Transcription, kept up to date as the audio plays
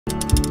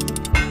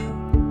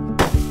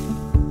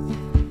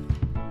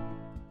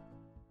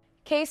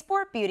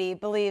K-Sport Beauty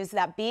believes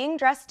that being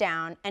dressed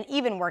down and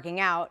even working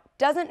out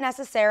doesn't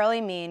necessarily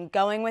mean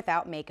going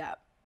without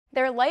makeup.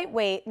 Their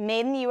lightweight,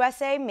 made in the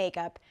USA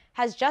makeup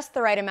has just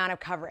the right amount of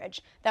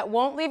coverage that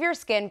won't leave your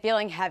skin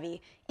feeling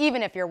heavy,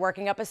 even if you're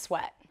working up a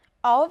sweat.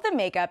 All of the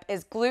makeup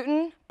is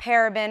gluten,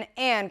 paraben,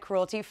 and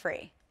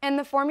cruelty-free. And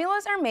the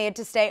formulas are made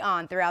to stay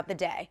on throughout the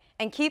day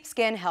and keep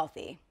skin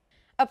healthy.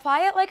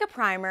 Apply it like a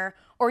primer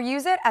or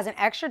use it as an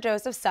extra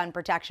dose of sun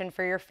protection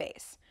for your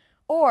face.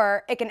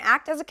 Or it can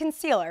act as a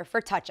concealer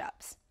for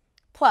touch-ups.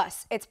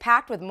 Plus, it's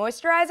packed with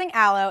moisturizing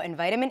aloe and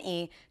vitamin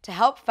E to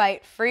help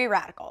fight free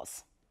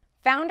radicals.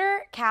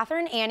 Founder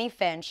Katherine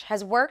Finch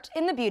has worked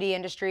in the beauty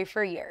industry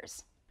for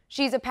years.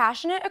 She's a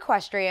passionate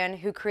equestrian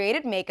who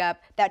created makeup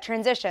that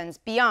transitions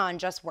beyond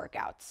just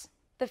workouts.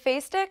 The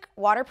Face Stick,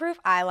 waterproof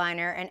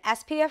eyeliner, and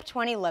SPF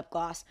 20 lip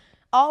gloss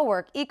all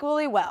work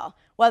equally well,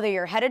 whether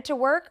you're headed to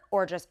work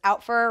or just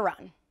out for a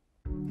run.